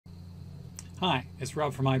Hi, it's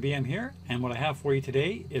Rob from IBM here, and what I have for you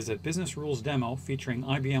today is a business rules demo featuring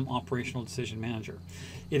IBM Operational Decision Manager.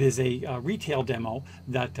 It is a retail demo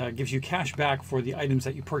that gives you cash back for the items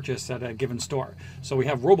that you purchase at a given store. So we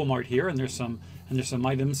have Robomart here, and there's some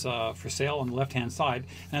items for sale on the left-hand side.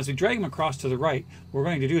 And as we drag them across to the right, what we're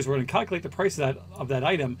going to do is we're going to calculate the price of that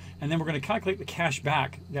item, and then we're going to calculate the cash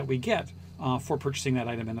back that we get for purchasing that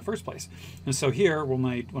item in the first place. And so here,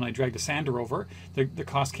 when I drag the sander over, the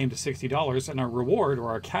cost came to $60, and our reward, or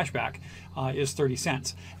our cashback, is 30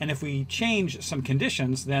 cents. And if we change some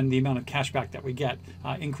conditions, then the amount of cashback that we get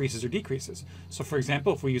increases or decreases. So for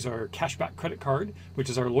example, if we use our cashback credit card, which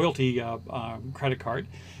is our loyalty credit card,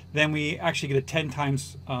 then we actually get a 10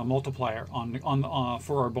 times multiplier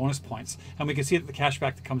for our bonus points. And we can see that the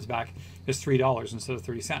cashback that comes back is $3 instead of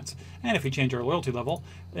 30 cents. And if we change our loyalty level,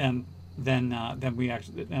 then our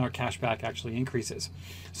cashback actually increases.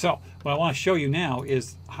 So what I want to show you now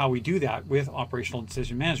is how we do that with operational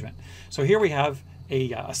decision management. So here we have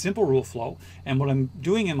a simple rule flow, and what I'm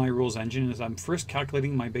doing in my rules engine is I'm first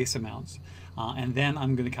calculating my base amounts, and then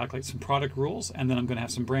I'm going to calculate some product rules, and then I'm going to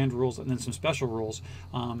have some brand rules, and then some special rules,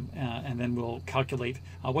 and then we'll calculate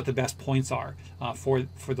what the best points are for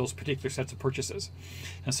those particular sets of purchases.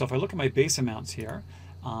 And so if I look at my base amounts here,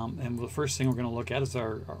 and the first thing we're going to look at is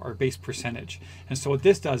our base percentage. And so what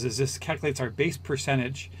this does is this calculates our base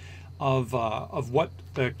percentage of what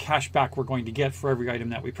the cash back we're going to get for every item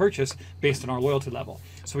that we purchase based on our loyalty level.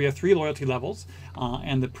 So we have 3 loyalty levels,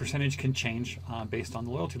 and the percentage can change based on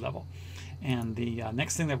the loyalty level. And the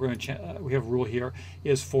next thing that we're going to we have a rule here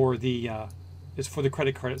is for the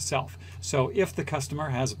credit card itself. So if the customer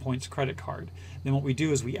has a points credit card, then what we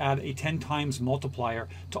do is we add a 10 times multiplier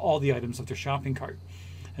to all the items of their shopping cart.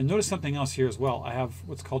 And notice something else here as well. I have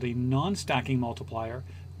what's called a non-stacking multiplier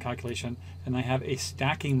calculation, and I have a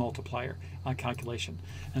stacking multiplier calculation.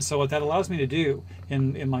 And so what that allows me to do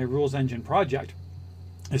in my rules engine project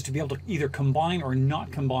is to be able to either combine or not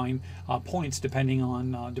combine points depending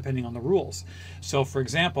on the rules. So for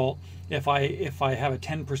example, if I have a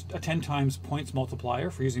 10 times points multiplier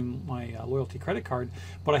for using my loyalty credit card,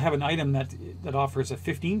 but I have an item that offers a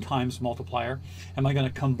 15 times multiplier, am I going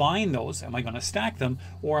to combine those? Am I going to stack them,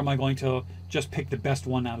 or am I going to just pick the best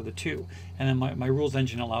one out of the two? And then my rules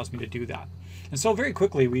engine allows me to do that. And so very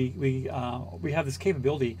quickly we have this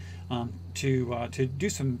capability to do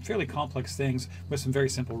some fairly complex things with some very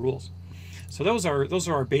simple rules. So those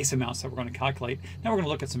are our base amounts that we're going to calculate. Now we're going to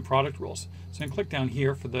look at some product rules. So I'm going to click down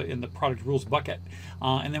here in the product rules bucket,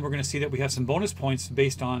 and then we're going to see that we have some bonus points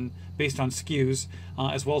based on SKUs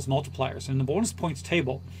as well as multipliers. And in the bonus points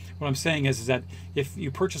table, what I'm saying is that if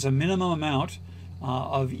you purchase a minimum amount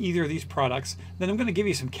of either of these products, then I'm going to give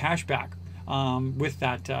you some cash back with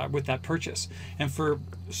that purchase. And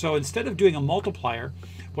so instead of doing a multiplier,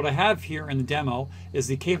 what I have here in the demo is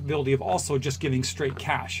the capability of also just giving straight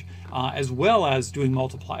cash, as well as doing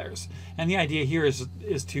multipliers. And the idea here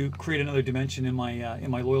is to create another dimension in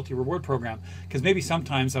my loyalty reward program, because maybe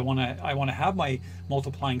sometimes I want to have my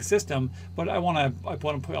multiplying system, but I want to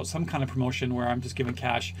put out some kind of promotion where I'm just giving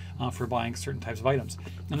cash for buying certain types of items,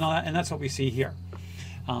 and that's what we see here.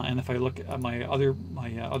 And if I look at my other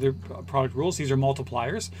product rules, these are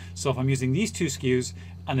multipliers. So if I'm using these 2 SKUs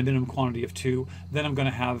and a minimum quantity of 2, then I'm going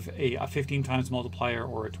to have a 15 times multiplier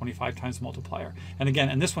or a 25 times multiplier. And again,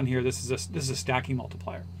 and this one here, this is a stacking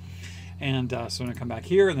multiplier. And so I'm going to come back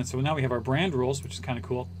here, and then so now we have our brand rules, which is kind of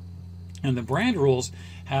cool. And the brand rules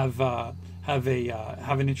have an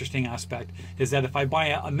interesting aspect, is that if I buy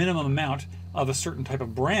a minimum amount of a certain type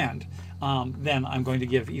of brand, then I'm going to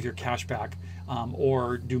give either cash back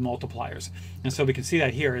or do multipliers. And so we can see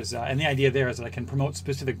that here is, and the idea there is that I can promote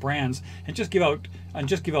specific brands and just give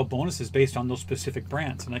out bonuses based on those specific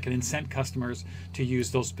brands, and I can incent customers to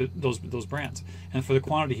use those brands. And for the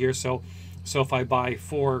quantity here, so if I buy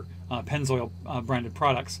 4 Pennzoil branded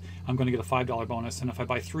products, I'm going to get a $5 bonus, and if I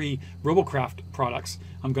buy 3 Robocraft products,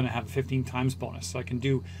 I'm going to have a 15 times bonus. So I can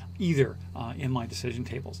do either in my decision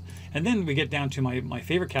tables. And then we get down to my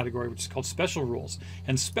favorite category, which is called special rules.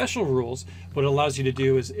 And special rules, what it allows you to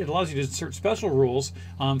do is it allows you to insert special rules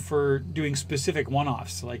for doing specific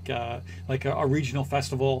one-offs, like a regional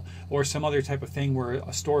festival or some other type of thing where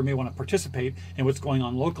a store may want to participate in what's going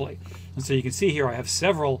on locally. And so you can see here I have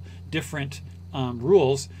several different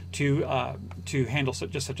rules to handle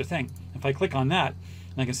just such a thing. If I click on that,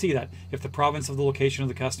 and I can see that if the province of the location of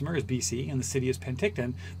the customer is BC and the city is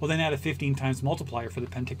Penticton, well then add a 15 times multiplier for the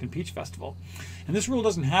Penticton Peach Festival. And this rule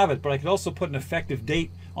doesn't have it, but I could also put an effective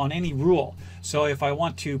date on any rule. So if I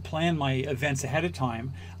want to plan my events ahead of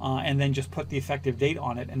time and then just put the effective date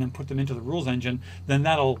on it and then put them into the rules engine, then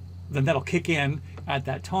that'll then that'll kick in at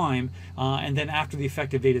that time, and then after the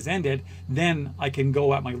effective date is ended, then I can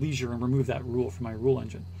go at my leisure and remove that rule from my rule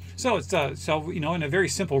engine. So it's in a very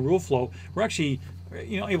simple rule flow, we're actually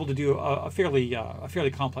able to do a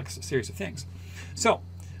fairly complex series of things. So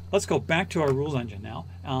let's go back to our rules engine now,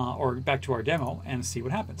 or back to our demo, and see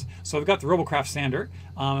what happens. So I've got the Robocraft sander,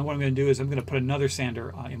 and what I'm going to do is I'm going to put another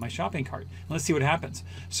sander in my shopping cart. And let's see what happens.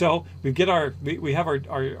 So we have our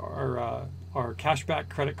cashback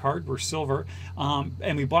credit card. We're silver,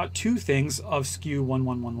 and we bought 2 things of SKU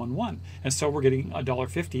 11111, and so we're getting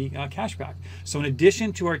 $1.50 cashback. So in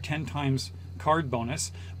addition to our 10 times card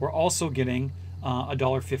bonus, we're also getting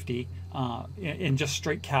 $1.50 in just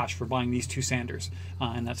straight cash for buying these 2 sanders,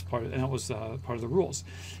 and that was part of the rules.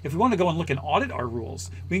 If we want to go and look and audit our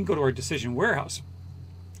rules, we can go to our decision warehouse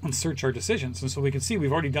and search our decisions, and so we can see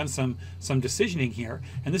we've already done some decisioning here,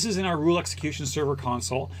 and this is in our rule execution server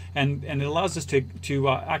console, and it allows us to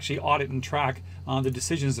actually audit and track the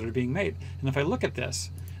decisions that are being made. And if I look at this,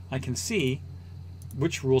 I can see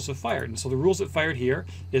which rules have fired. And so the rules that fired here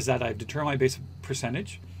is that I've determined my base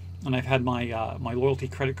percentage, and I've had my my loyalty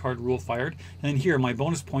credit card rule fired, and then here my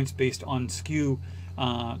bonus points based on SKU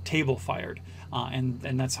table fired, and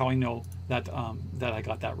that's how I know that that I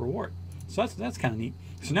got that reward. So that's kind of neat.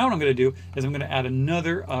 So now what I'm going to do is I'm going to add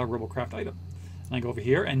another Robocraft item. And I go over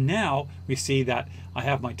here, and now we see that I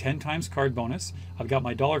have my 10 times card bonus. I've got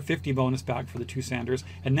my $1.50 bonus back for the 2 sanders,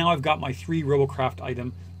 and now I've got my 3 Robocraft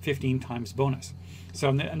item 15 times bonus. So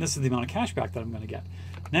and this is the amount of cash back that I'm going to get.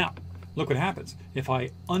 Now look what happens. If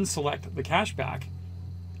I unselect the cash back,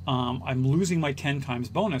 I'm losing my 10 times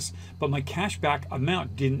bonus, but my cash back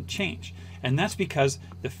amount didn't change. And that's because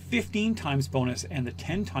the 15 times bonus and the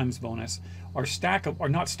 10 times bonus are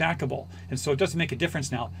not stackable. And so it doesn't make a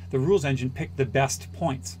difference now. The rules engine picked the best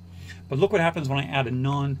points. But look what happens when I add a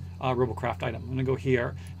non-Robocraft item. I'm going to go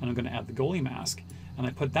here, and I'm going to add the goalie mask. And I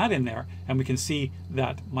put that in there, and we can see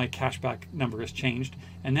that my cashback number has changed.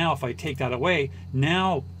 And now if I take that away,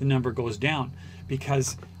 now the number goes down,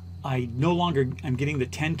 because I no longer am getting the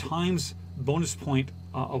 10 times bonus point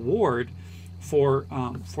award for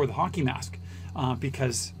the hockey mask,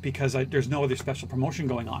 because there's no other special promotion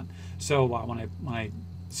going on. So when I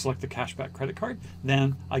select the cashback credit card,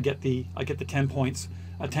 then I get the 10 points,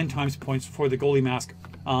 10 times points for the goalie mask,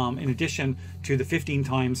 in addition to the 15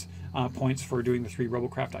 times points for doing the 3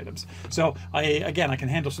 Robocraft items. So I can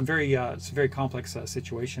handle some very complex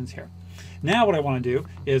situations here. Now what I want to do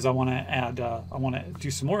is I want to add, I want to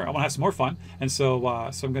have some more fun, and so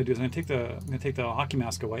so I'm going to do is I'm going to take the hockey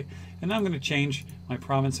mask away, and now I'm going to change my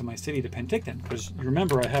province and my city to Penticton, because you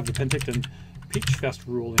remember I have the Penticton Peach Fest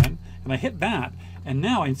rule in, and I hit that, and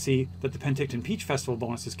now I see that the Penticton Peach Festival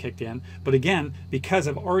bonus is kicked in. But again, because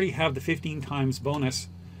I've already have the 15 times bonus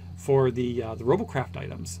for the Robocraft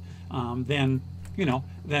items, then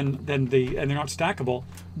and they're not stackable,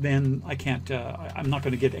 then I can't. I'm not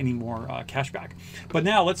going to get any more cash back. But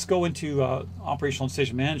now let's go into Operational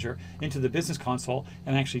Decision Manager, into the Business Console,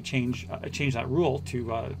 and actually change that rule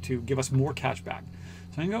to give us more cash back.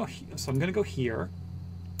 So I'm going to go here.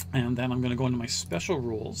 And then I'm going to go into my special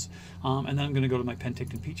rules, and then I'm going to go to my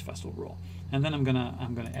Penticton Peach Festival rule, and then I'm going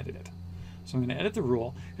to edit it. So I'm going to edit the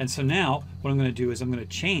rule, and so now what I'm going to do is I'm going to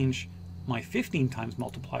change my 15 times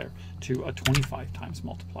multiplier to a 25 times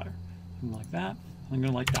multiplier, and like that. I'm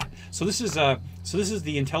going to like that. So this is the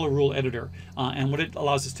IntelliRule editor, and what it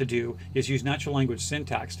allows us to do is use natural language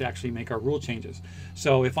syntax to actually make our rule changes.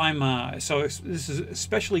 So if this is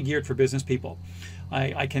especially geared for business people.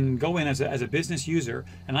 I can go in as a business user,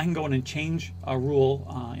 and I can go in and change a rule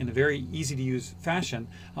in a very easy to use fashion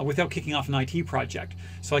without kicking off an IT project.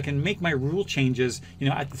 So I can make my rule changes,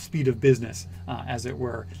 at the speed of business, as it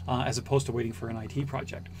were, as opposed to waiting for an IT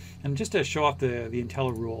project. And just to show off the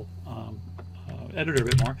IntelliRule editor a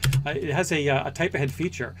bit more, it has a type ahead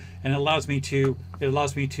feature, and it allows me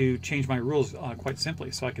to change my rules quite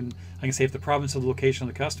simply. So I can say if the province of the location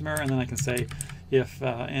of the customer, and then I can say if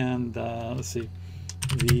let's see,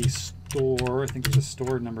 the store, I think there's a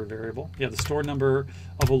store number variable. Yeah, the store number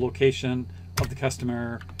of a location of the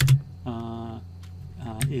customer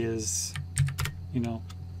is,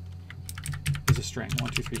 is a string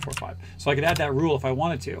 1, 2, 3, 4, 5. So I could add that rule if I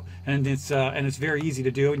wanted to, and it's very easy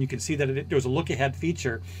to do. And you can see that there's a look ahead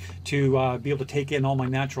feature to be able to take in all my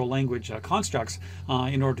natural language constructs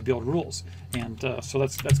in order to build rules. And so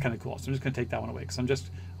that's kind of cool. So I'm just going to take that one away, because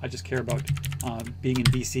I just care about being in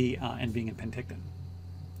BC and being in Penticton.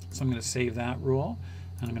 So I'm going to save that rule,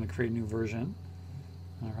 and I'm going to create a new version.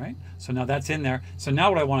 All right, so now that's in there. So now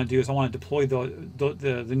what I want to do is I want to deploy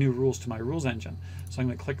the new rules to my rules engine. So I'm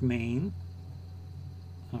going to click main,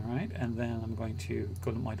 All right, and then I'm going to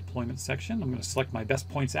go to my deployment section. I'm going to select my best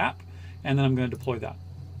points app, and then I'm going to deploy that.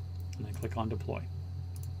 And I click on deploy.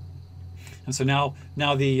 And so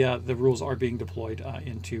now the rules are being deployed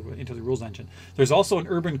into the rules engine. There's also an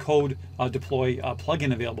Urban Code deploy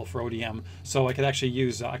plugin available for ODM, so I could actually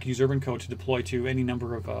use Urban Code to deploy to any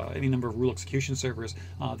number of rule execution servers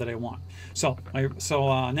that I want. So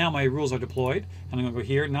now my rules are deployed, and I'm going to go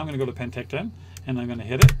here. Now I'm going to go to Penticton, and I'm going to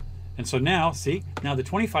hit it. And so now, see, now the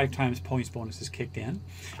 25 times points bonus is kicked in,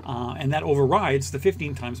 and that overrides the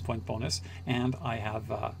 15 times point bonus, and I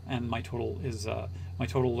have and my total is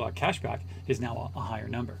cashback is now a higher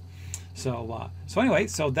number. So anyway,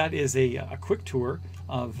 so that is a quick tour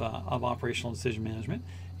of operational decision management.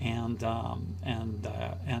 And one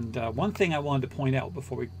thing I wanted to point out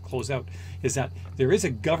before we close out is that there is a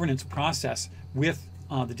governance process with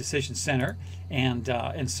the decision center,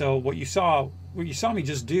 and so what you saw me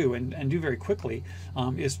just do and do very quickly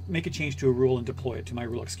is make a change to a rule and deploy it to my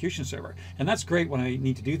rule execution server, and that's great when I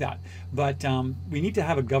need to do that. But we need to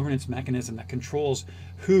have a governance mechanism that controls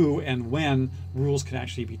who and when rules can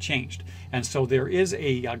actually be changed. And so there is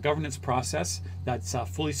a governance process that's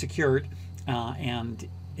fully secured and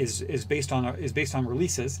is based on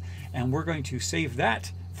releases, and we're going to save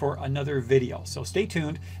that for another video. So stay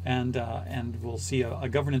tuned, and we'll see a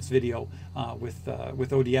governance video with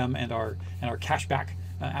ODM and our cashback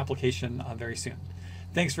application very soon.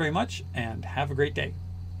 Thanks very much, and have a great day.